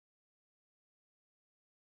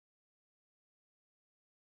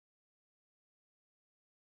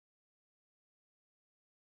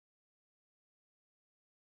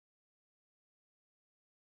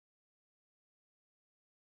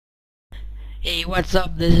Hey, what's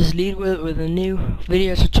up? This is Leadwill with a new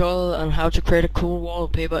video tutorial on how to create a cool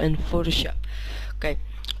wallpaper in Photoshop. Okay,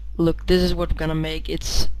 look, this is what we're gonna make.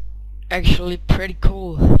 It's actually pretty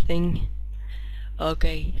cool thing.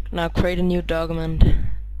 Okay, now create a new document.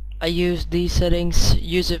 I use these settings.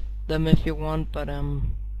 Use them if you want, but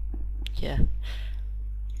yeah.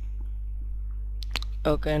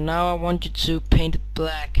 Okay, now I want you to paint it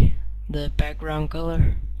black, the background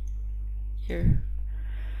color here.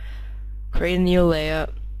 Create a new layer,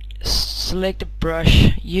 select a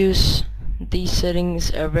brush, use these settings,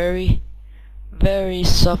 a very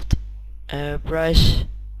soft brush,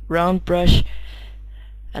 round brush,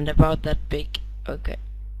 and about that big. Okay,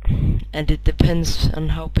 and it depends on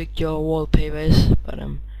how big your wallpaper is, but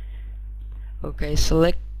okay,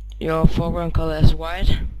 select your foreground color as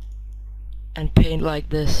white and paint like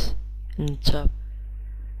this in the top.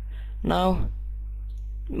 Now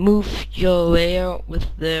move your layer with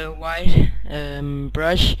the white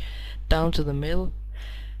brush down to the middle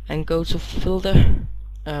and go to filter,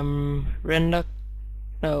 render,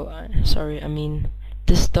 no, sorry, I mean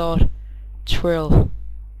distort, twirl,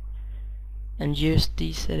 and use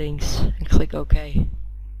these settings and click OK.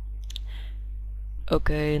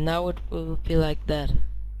 Okay, now it will be like that.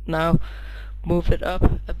 Now move it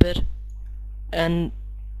up a bit and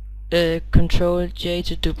Control J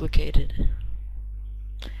to duplicate it.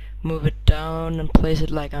 Move it down and place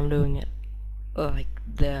it like I'm doing it, like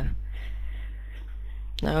there.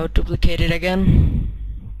 Now duplicate it again,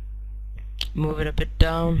 move it a bit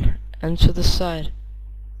down and to the side,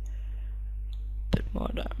 a bit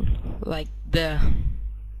more down, like there.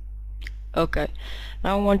 Okay,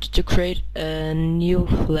 now I want you to create a new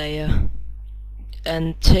layer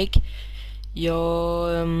and take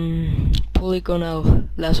your polygonal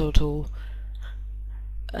lasso tool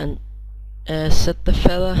and set the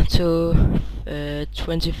feather to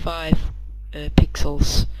 25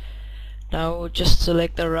 pixels. Now just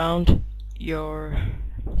select around your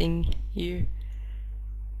thing here,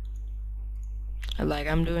 like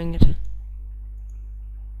I'm doing it.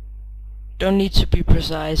 Don't need to be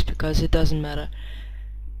precise because it doesn't matter.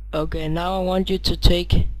 Okay, now I want you to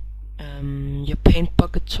take your paint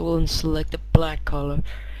bucket tool and select the black color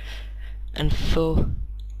and fill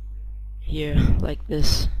here like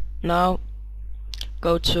this. Now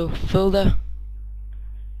go to filter,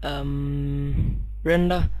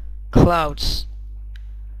 render, clouds.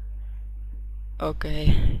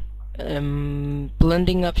 Okay,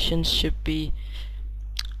 blending options should be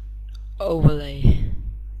overlay.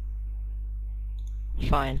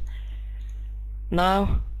 Fine.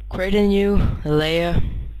 Now create a new layer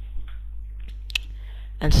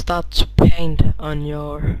and start to paint on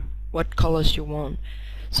your what colors you want.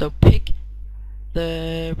 So pick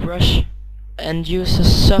the brush and use a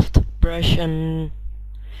soft brush, and it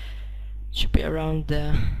should be around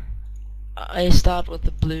there. I start with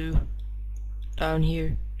the blue down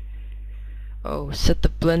here. Oh, set the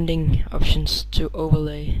blending options to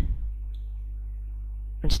overlay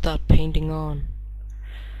and start painting on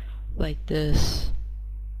like this,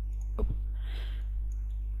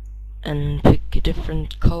 and pick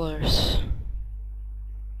different colors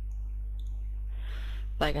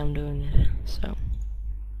like I'm doing it. So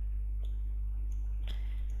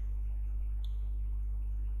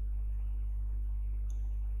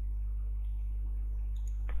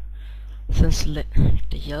then select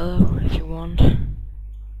the yellow if you want.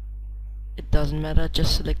 It doesn't matter,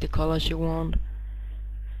 just select the colors you want.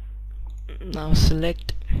 Now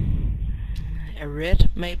select a red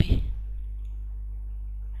maybe.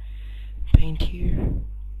 Paint here.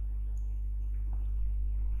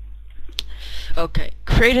 Okay,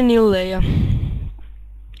 create a new layer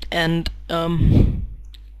and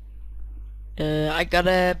I got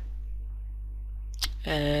a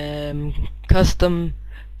custom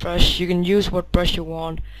brush. You can use what brush you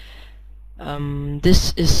want.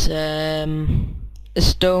 This is a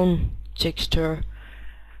stone texture,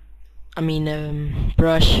 I mean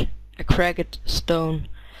brush, a cracked stone.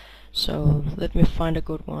 So let me find a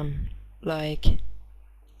good one, like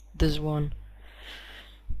this one.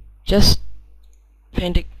 Just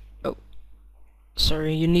paint it. Oh,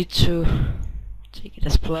 sorry, you need to take it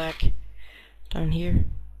as black down here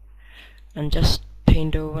and just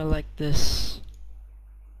paint over like this.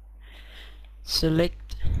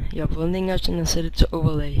 Select your blending option and set it to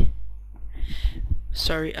overlay.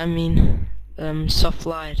 Sorry, I mean soft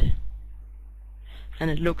light, and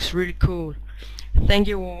it looks really cool. Thank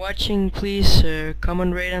you for watching. Please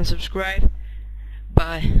comment, rate and subscribe.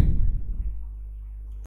 Bye.